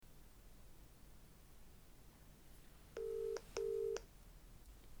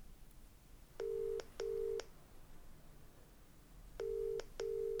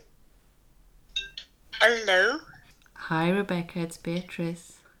Hello. Hi, Rebecca, it's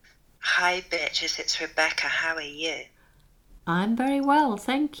Beatrice. Hi, bitches. It's Rebecca. How are you? I'm very well,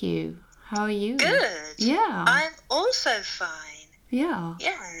 thank you. How are you? Good. Yeah, I'm also fine. yeah.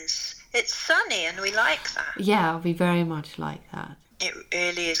 Yes. It's sunny and we like that. Yeah, we very much like that. It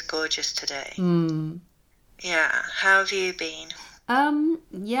really is gorgeous today. Hmm. Yeah. How have you been?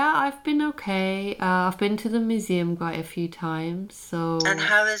 Yeah, I've been okay. I've been to the museum quite a few times, And so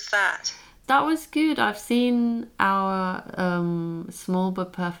how is that? that was good. I've seen our small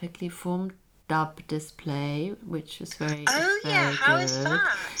but perfectly formed dub display, which is Oh, yeah. very How is good.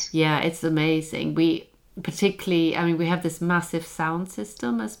 that? Yeah, it's amazing. We particularly, I mean, we have this massive sound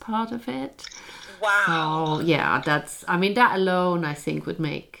system as part of it. Wow. So yeah, I mean, that alone I think would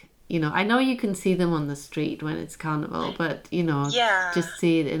make, I know you can see them on the street when it's carnival, but Yeah. just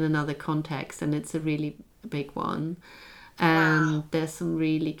see it in another context, and it's a really big one. Wow. And there's some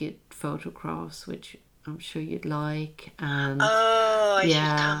really good photographs which I'm sure you'd like. And Oh, I should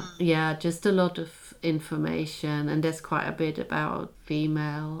yeah, come. yeah, just a lot of information, and there's quite a bit about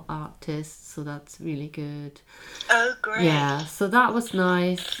female artists, so that's really good. Oh, great. Yeah, so that was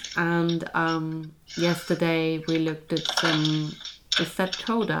nice. And yesterday we looked at some. Is that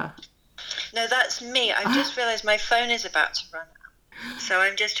Coda? No, that's me. I've just realised my phone is about to run out. So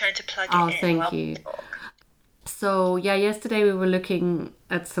I'm just trying to plug it Oh, in thank while you. we talk. So yeah, yesterday we were looking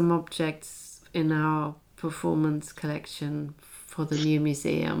at some objects in our performance collection for the new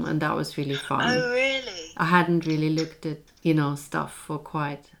museum, and that was really fun. Oh, really? I hadn't really looked at, stuff for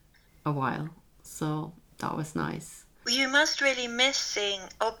quite a while, so that was nice. You must really miss seeing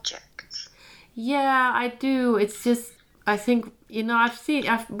objects. Yeah, I do. It's just, I think,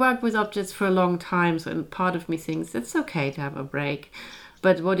 I've worked with objects for a long time, so part of me thinks it's okay to have a break.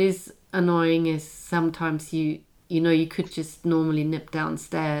 But what is annoying is sometimes you could just normally nip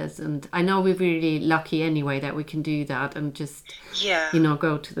downstairs, and I know we're really lucky anyway that we can do that and just, Yeah.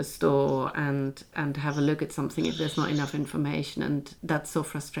 go to the store and have a look at something if there's not enough information, and that's so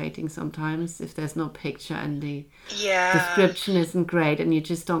frustrating sometimes if there's no picture and the Yeah. description isn't great and you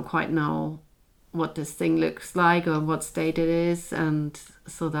just don't quite know what this thing looks like or what state it is, and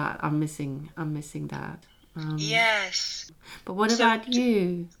so that I'm missing that. Yes. But what So, about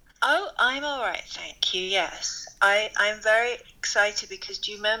you? oh, I'm all right, thank you. Yes. I'm very excited because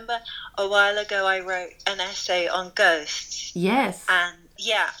do you remember a while ago I wrote an essay on ghosts? Yes. And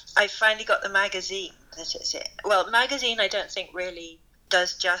yeah, I finally got the magazine that it's in. Well, magazine I don't think really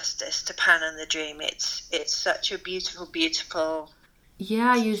does justice to Pan and the Dream. It's such a beautiful, beautiful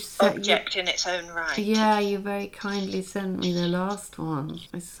Yeah, object in its own right. Yeah, you very kindly sent me the last one.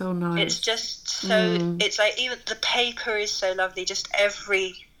 It's so nice. It's just so, it's like even the paper is so lovely,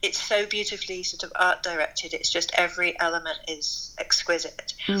 it's so beautifully sort of art directed. It's just every element is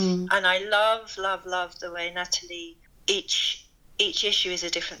exquisite. And I love, love, love the way Natalie, each issue is a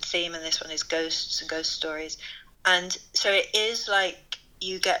different theme, and this one is ghosts and ghost stories. And so it is like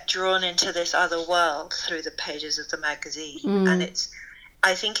you get drawn into this other world through the pages of the magazine. And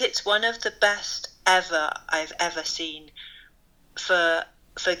I think it's one of the best I've ever seen for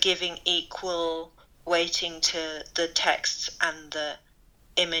giving equal weighting to the texts and the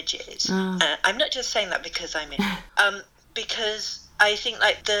images. I'm not just saying that because I'm in it. Because I think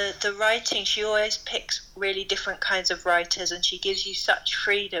like the writing, she always picks really different kinds of writers, and she gives you such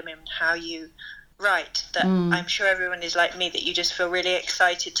freedom in how you write that I'm sure everyone is like me, that you just feel really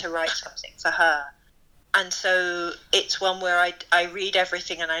excited to write something for her. And so it's one where I read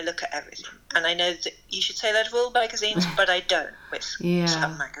everything and I look at everything. And I know that you should say that of all magazines, but I don't with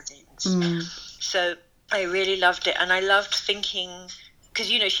some magazines. So I really loved it. And I loved thinking, because,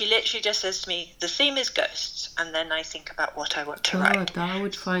 she literally just says to me, the theme is ghosts. And then I think about what I want to write. I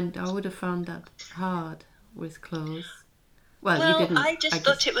would have found that hard with clothes. Well, you didn't. I just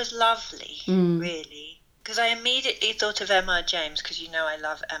thought it was lovely, really. Because I immediately thought of Emma James, because I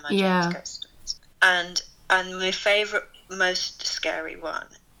love Emma James ghost stories. And my favourite, most scary one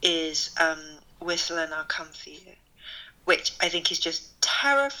is Whistle and I'll Come For You, which I think is just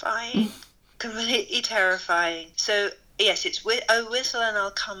terrifying, completely terrifying. So, yes, it's Whistle and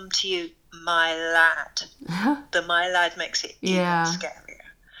I'll Come To You, my lad. The my lad makes it even scarier.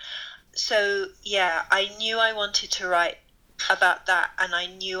 So, yeah, I knew I wanted to write about that, and I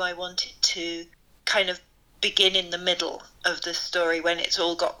knew I wanted to kind of begin in the middle of the story when it's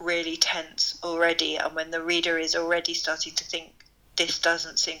all got really tense already, and when the reader is already starting to think this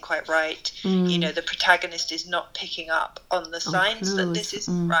doesn't seem quite right. The protagonist is not picking up on the signs that this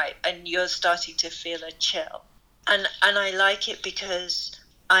isn't right, and you're starting to feel a chill. And I like it because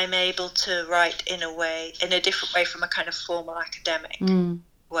I'm able to write in a different way from a kind of formal academic.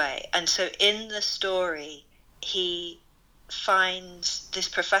 way. And so in the story, this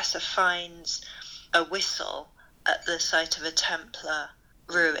professor finds a whistle at the site of a Templar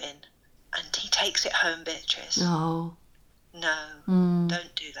ruin, and he takes it home, Beatrice. Oh. No,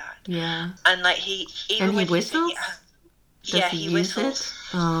 don't do that. Yeah. And like he whistles? He whistles.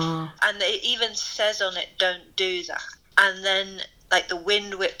 Oh. And it even says on it, don't do that. And then like the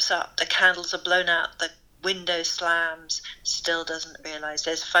wind whips up, the candles are blown out, the window slams, still doesn't realise.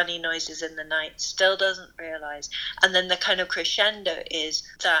 There's funny noises in the night, still doesn't realise. And then the kind of crescendo is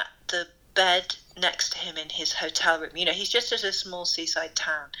that the bed next to him in his hotel room, he's just at a small seaside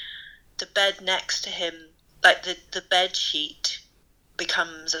town. The bed next to him, like the bed sheet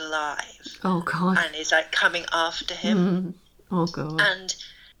becomes alive. Oh God. And is like coming after him. Oh God. And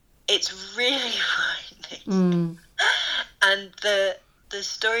it's really frightening. And the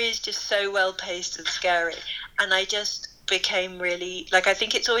story is just so well paced and scary. And I just became really, like, I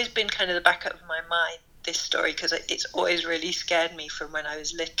think it's always been kind of the back of my mind, this story, because it's always really scared me from when I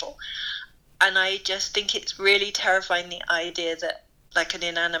was little. And I just think it's really terrifying, the idea that like an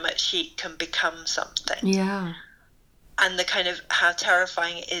inanimate sheet can become something. Yeah. And the kind of how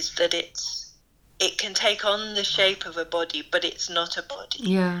terrifying it is that it can take on the shape of a body, but it's not a body.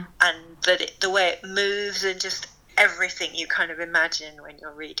 Yeah. And that the way it moves and just everything you kind of imagine when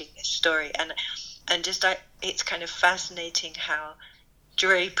you're reading this story. And just it's kind of fascinating how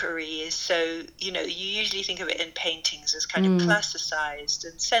drapery is so, you usually think of it in paintings as kind of classicized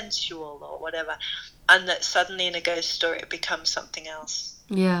and sensual or whatever, and that suddenly in a ghost story it becomes something else.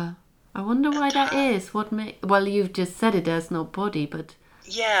 Yeah. I wonder why that is. Well, you've just said it, there's no body, but...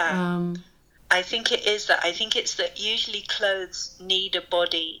 Yeah. I think it is that. I think it's that usually clothes need a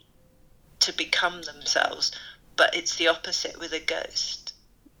body to become themselves, but it's the opposite with a ghost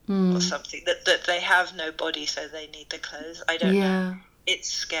or something, that they have no body, so they need the clothes. I don't know. It's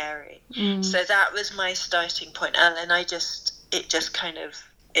scary. So that was my starting point, and then it just kind of,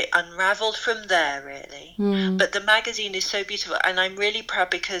 it unraveled from there, really. But the magazine is so beautiful, and I'm really proud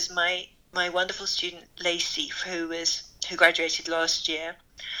because my wonderful student Lacey, who graduated last year,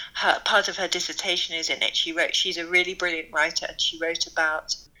 part of her dissertation is in it. She's a really brilliant writer, and she wrote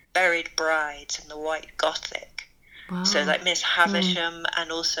about buried brides in the White Gothic. Wow. So like Miss Havisham and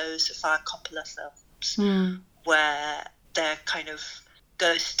also Sofia Coppola films, where they're kind of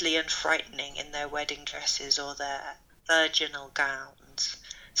ghostly and frightening in their wedding dresses or their virginal gowns.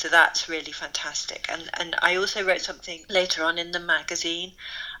 So that's really fantastic. And I also wrote something later on in the magazine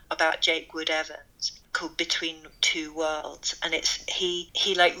about Jake Wood Evans called Between Two Worlds. And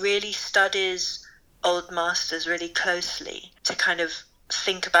he like really studies old masters really closely to kind of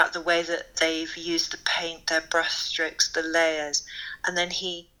think about the way that they've used the paint, their brush strokes, the layers. And then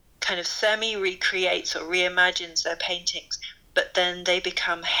he kind of semi-recreates or reimagines their paintings, but then they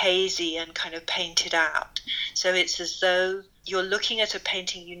become hazy and kind of painted out. So it's as though you're looking at a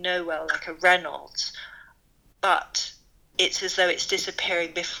painting well, like a Reynolds, but it's as though it's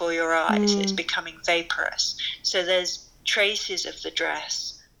disappearing before your eyes. It's becoming vaporous. So there's traces of the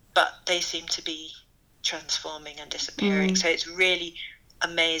dress, but they seem to be transforming and disappearing. So it's really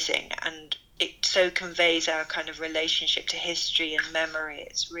amazing, and it so conveys our kind of relationship to history and memory.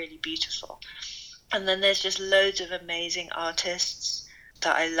 It's really beautiful. And then there's just loads of amazing artists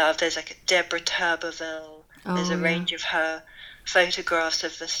that I love. There's like a Deborah Turbeville. There's a range of her photographs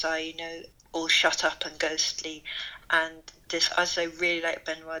of Versailles, all shut up and ghostly. And this, also really like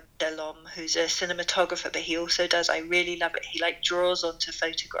Benoit Delhomme, who's a cinematographer, but he also does, I really love it, he like draws onto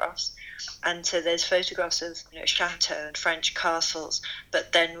photographs. And so there's photographs of chateau and French castles,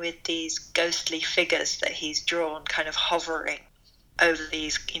 but then with these ghostly figures that he's drawn kind of hovering over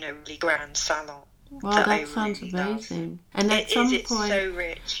these, really grand salons. Wow, that sounds really amazing. Love. And at some point, it's so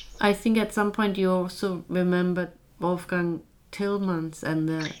rich. I think at some point you also remembered Wolfgang Tillmans and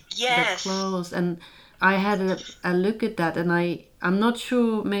the clothes. And I had a look at that, and I'm not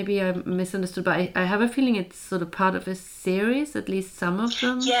sure, maybe I misunderstood, but I have a feeling it's sort of part of a series, at least some of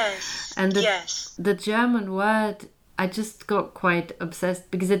them. Yes. And the German word, I just got quite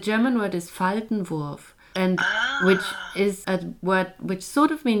obsessed, because the German word is Faltenwurf. And which is a word which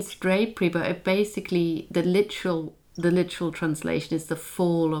sort of means drapery, but it basically the literal translation is the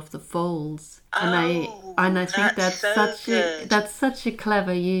fall of the folds. And I think that's such a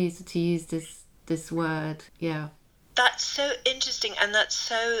clever use to use this word. Yeah. That's so interesting, and that's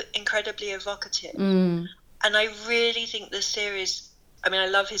so incredibly evocative. And I really think the series, I mean, I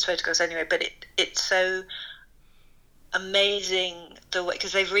love his photographs anyway, but it's so amazing the way,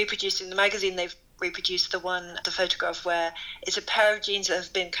 because they've reproduced in the magazine, they've reproduced the photograph where it's a pair of jeans that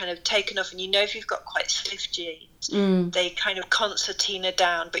have been kind of taken off, and if you've got quite stiff jeans, they kind of concertina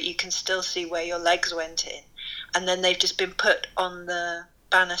down, but you can still see where your legs went in, and then they've just been put on the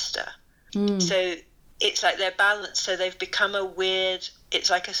banister. So it's like they're balanced, so they've become it's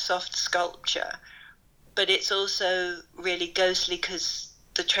like a soft sculpture, but it's also really ghostly because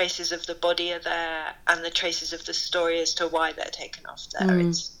the traces of the body are there and the traces of the story as to why they're taken off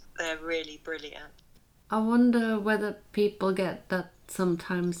there. They're really brilliant. I wonder whether people get that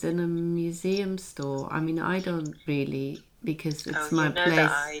sometimes in a museum store. I mean, I don't really, because it's my place.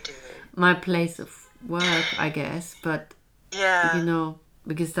 That I do. My place of work, I guess, but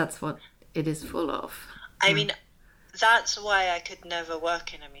because that's what it is full of. I mean, that's why I could never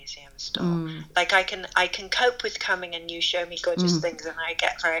work in a museum store. Like I can cope with coming and you show me gorgeous things and I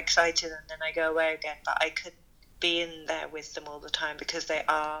get very excited and then I go away again, but I couldn't be in there with them all the time because they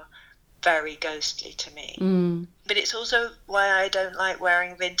are very ghostly to me. But it's also why I don't like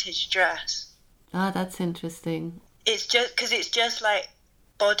wearing vintage dress. That's interesting. It's just because it's just like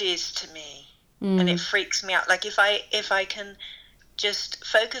bodies to me, and it freaks me out. Like if I can just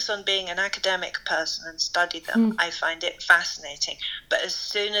focus on being an academic person and study them, I find it fascinating. But as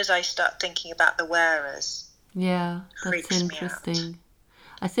soon as I start thinking about the wearers, that's interesting.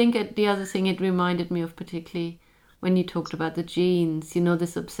 I think the other thing it reminded me of, particularly when you talked about the jeans,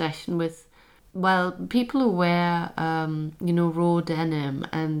 this obsession with, people who wear, raw denim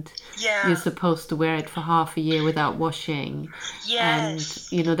and you're supposed to wear it for half a year without washing.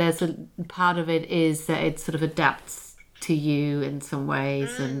 Yes. And, there's a part of it is that it sort of adapts to you in some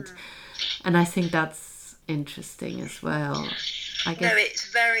ways, and I think that's interesting as well. I guess. No,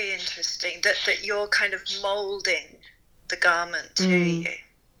 it's very interesting that you're kind of moulding the garment to you.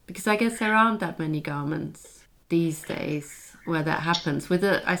 Because I guess there aren't that many garments these days where that happens.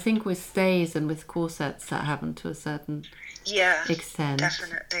 I think with stays and with corsets that happen to a certain extent.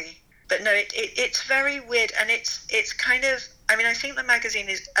 Definitely. But no, it's very weird, and it's kind of. I mean, I think the magazine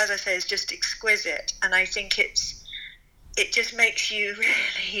is, as I say, is just exquisite, and I think it just makes you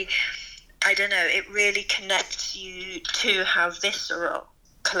really, I don't know, it really connects you to how visceral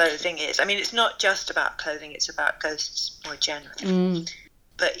clothing is. I mean, it's not just about clothing, it's about ghosts more generally.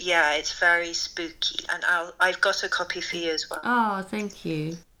 But yeah, it's very spooky. And I've got a copy for you as well. Oh, thank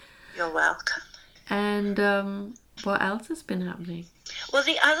you. You're welcome. And what else has been happening? Well,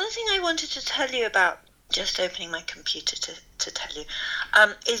 the other thing I wanted to tell you about, just opening my computer to tell you,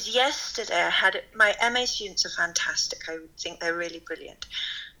 is yesterday I had my MA students are fantastic. I think they're really brilliant,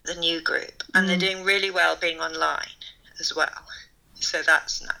 the new group, and they're doing really well being online as well. So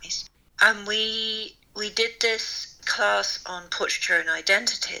that's nice. And we did this class on portraiture and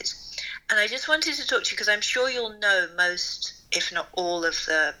identities, and I just wanted to talk to you because I'm sure you'll know most, if not all, of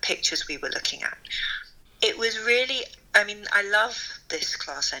the pictures we were looking at. It was really, I mean, I love this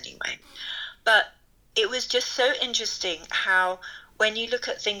class anyway, but it was just so interesting how when you look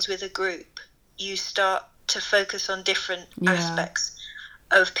at things with a group, you start to focus on different aspects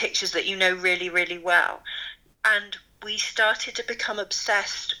of pictures that you know really, really well. And we started to become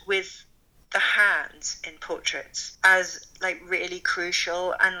obsessed with the hands in portraits as like really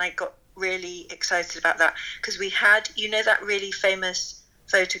crucial, and like got really excited about that because we had, that really famous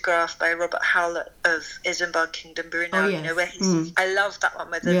photograph by Robert Howlett of Isambard Kingdom Brunel, where he's, I love that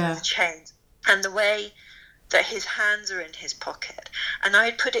one with the chains. And the way that his hands are in his pocket. And I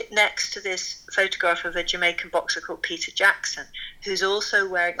put it next to this photograph of a Jamaican boxer called Peter Jackson, who's also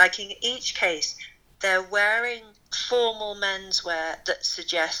wearing, like in each case, they're wearing formal menswear that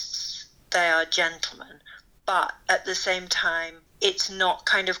suggests they are gentlemen. But at the same time, it's not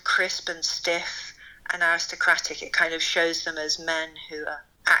kind of crisp and stiff and aristocratic. It kind of shows them as men who are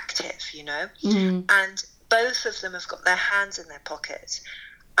active, And both of them have got their hands in their pockets.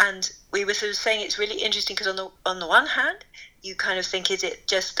 And we were sort of saying it's really interesting because on the one hand, you kind of think, is it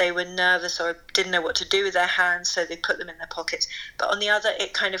just they were nervous or didn't know what to do with their hands, so they put them in their pockets? But on the other,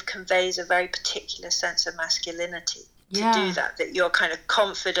 it kind of conveys a very particular sense of masculinity to do that you're kind of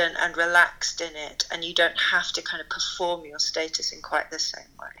confident and relaxed in it, and you don't have to kind of perform your status in quite the same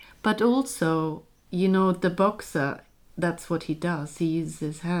way. But also, the boxer, that's what he does. He uses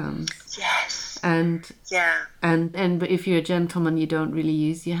his hands. Yes. And if you're a gentleman, you don't really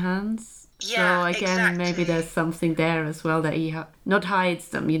use your hands. Yeah, so again, maybe there's something there as well that he not hides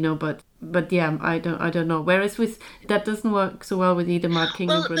them, but I don't know. Whereas that doesn't work so well with Idemard King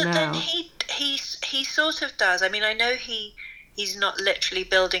Brunel. But then he sort of does. I mean, I know he's not literally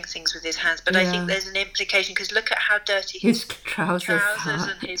building things with his hands, but I think there's an implication because look at how dirty his trousers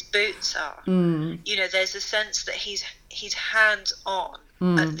and his boots are. There's a sense that he's hands on,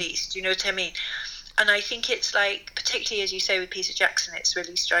 at least. You know what I mean? And I think it's like, particularly as you say with Peter Jackson, it's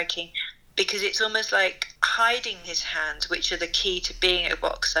really striking because it's almost like hiding his hands, which are the key to being a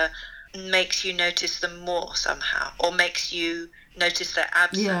boxer, makes you notice them more somehow, or makes you notice their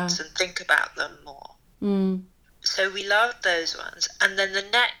absence and think about them more. So we loved those ones. And then the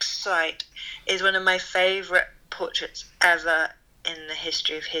next sight is one of my favourite portraits ever in the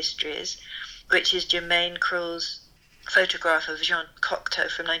history of histories, which is Germaine Krul's photograph of Jean Cocteau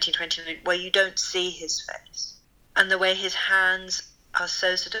from 1929, where you don't see his face. And the way his hands are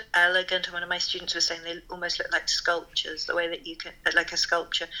so sort of elegant. One of my students was saying they almost look like sculptures, the way that you can, like a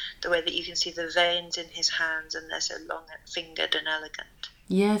sculpture, the way that you can see the veins in his hands and they're so long and fingered and elegant.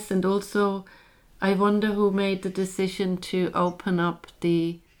 Yes, and also I wonder who made the decision to open up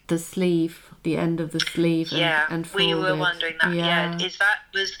the sleeve, the end of the sleeve, and fold we were it. Wondering that. Yeah, is that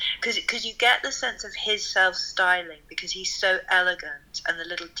was because you get the sense of his self-styling because he's so elegant and the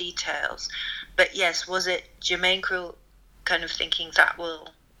little details. But yes, was it Germaine Krul kind of thinking that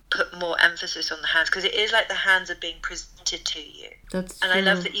will put more emphasis on the hands, because it is like the hands are being presented to you. That's and true. I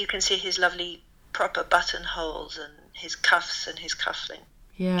love that you can see his lovely proper buttonholes and his cuffs and his cuffling.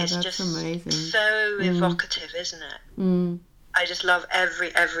 Yeah, it's that's just amazing. So evocative, isn't it? I just love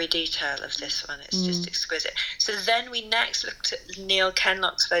every detail of this one. It's just exquisite. So then we next looked at Neil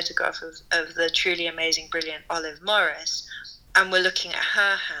Kenlock's photograph of the truly amazing, brilliant Olive Morris, and we're looking at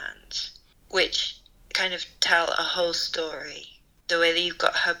her hands, which kind of tell a whole story. The way that you've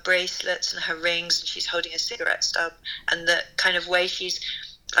got her bracelets and her rings, and she's holding a cigarette stub, and the kind of way she's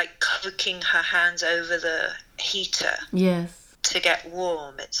like cooking her hands over the heater. Yes. To get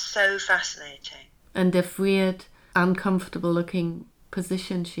warm. It's so fascinating. And the weird, uncomfortable looking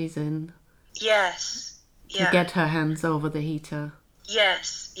position she's in. Yes. To get her hands over the heater.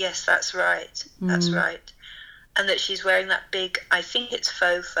 Yes, that's right. That's right. And that she's wearing that big, I think it's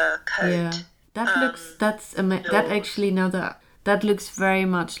faux fur coat. Yeah. That looks very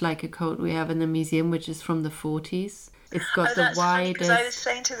much like a coat we have in the museum, which is from the 40s. It's got the widest. I was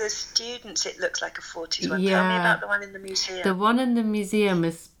saying to the students, it looks like a 40s one. Tell me about the one in the museum. The one in the museum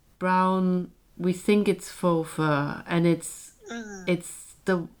is brown. We think it's faux fur, and it's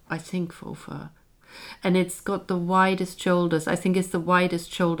I think faux fur, and it's got the widest shoulders. I think it's the widest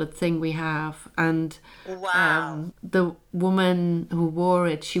shouldered thing we have. And the woman who wore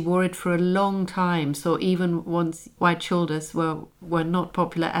it, she wore it for a long time. So even once wide shoulders were not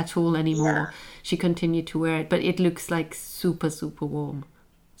popular at all anymore, she continued to wear it. But it looks like super, super warm.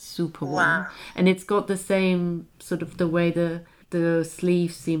 Super warm. Wow. And it's got the same sort of the way the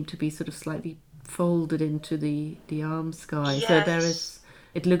sleeves seem to be sort of slightly folded into the arm sky. Yes. So there is...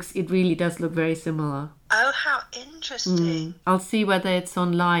 It really does look very similar. Oh, how interesting. I'll see whether it's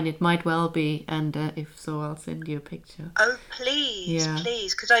online. It might well be. And if so, I'll send you a picture. Oh, please.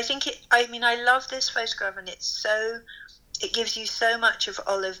 Because I think I love this photograph, and it gives you so much of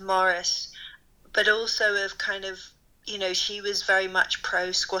Olive Morris, but also of kind of, she was very much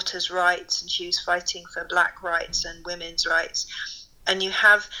pro squatters' rights, and she was fighting for black rights and women's rights. And you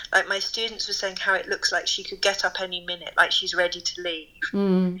have, like my students were saying, how it looks like she could get up any minute, like she's ready to leave.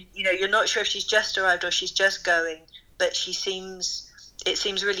 You're not sure if she's just arrived or she's just going, but it seems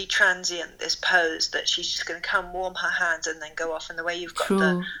really transient, this pose, that she's just going to come warm her hands and then go off. And the way you've got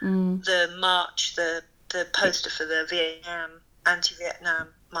the march, the poster for the anti-Vietnam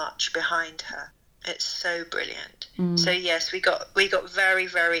march behind her. It's so brilliant. So yes, we got very,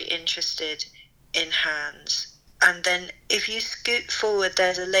 very interested in hands. And then if you scoot forward,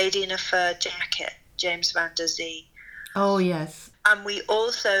 there's a lady in a fur jacket, James Van Der Zee. Oh, yes. And we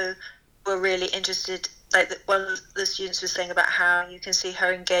also were really interested, like one of the students was saying about how you can see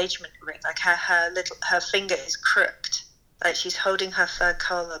her engagement ring, like her finger is crooked, like she's holding her fur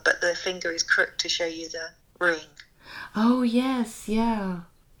collar, but the finger is crooked to show you the ring. Oh, yes, yeah.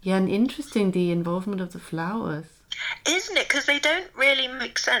 Yeah, and interesting, the involvement of the flowers. Isn't it? Because they don't really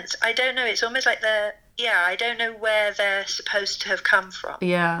make sense. I don't know, it's almost like I don't know where they're supposed to have come from.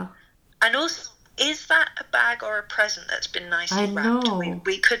 Yeah. And also, is that a bag or a present that's been nicely wrapped?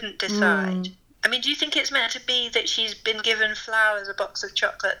 We couldn't decide. I mean, do you think it's meant to be that she's been given flowers, a box of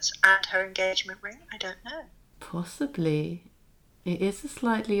chocolates, and her engagement ring? I don't know. Possibly. It is a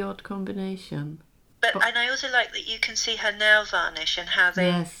slightly odd combination. And I also like that you can see her nail varnish and how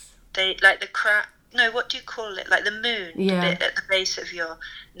they like the crack. No, what do you call it? Like the moon, the bit at the base of your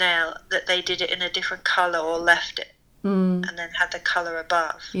nail, that they did it in a different colour or left it and then had the colour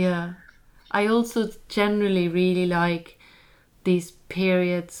above. Yeah. I also generally really like these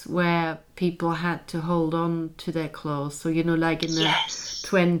periods where people had to hold on to their clothes. So, like in the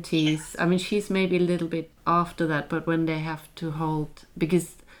 20s. I mean, she's maybe a little bit after that, but when they have to hold...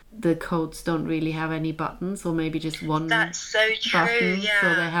 Because the coats don't really have any buttons, or maybe just one That's so true, button, yeah.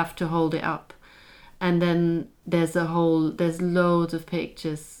 so they have to hold it up. And then there's loads of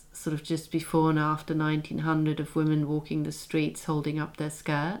pictures sort of just before and after 1900 of women walking the streets holding up their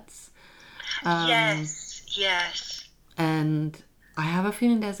skirts. Yes. And I have a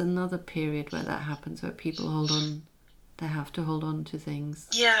feeling there's another period where that happens, where people they have to hold on to things.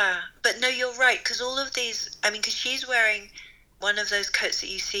 Yeah, but no, you're right, because all of these, I mean, because she's wearing one of those coats that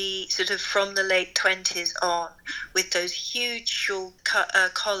you see sort of from the late 20s on, with those huge shawl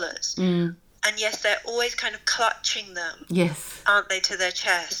collars. And yes, they're always kind of clutching them. Yes. Aren't they, to their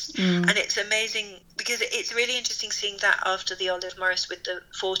chest? And it's amazing, because it's really interesting seeing that after the Olive Morris with the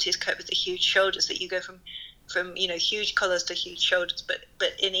 40s coat with the huge shoulders, that you go from huge collars to huge shoulders.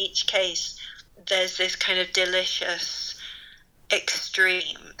 But in each case, there's this kind of delicious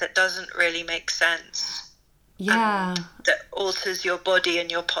extreme that doesn't really make sense. Yeah. That alters your body and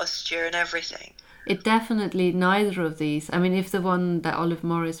your posture and everything. It definitely, neither of these. I mean, if the one that Olive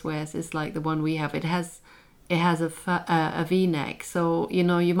Morris wears is like the one we have, it has a V-neck, so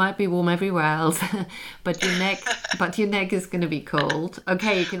you might be warm everywhere else, but your neck is going to be cold.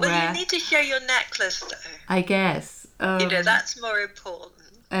 Okay, you can wear. You need to show your necklace, though. I guess. That's more important.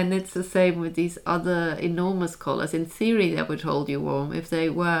 And it's the same with these other enormous collars. In theory, they would hold you warm if they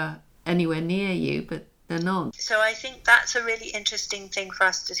were anywhere near you, but they're not. So I think that's a really interesting thing for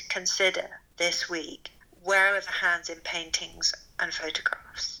us to consider this week. Where are the hands in paintings and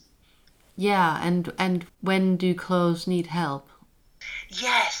photographs? Yeah, and when do clothes need help?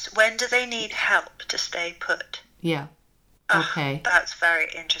 Yes, when do they need help to stay put? Yeah. Okay. That's very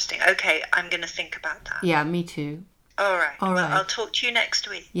interesting. Okay, I'm going to think about that. Yeah, me too. All right. I'll talk to you next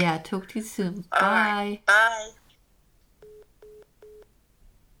week. Yeah, talk to you soon. All Bye. Right. Bye.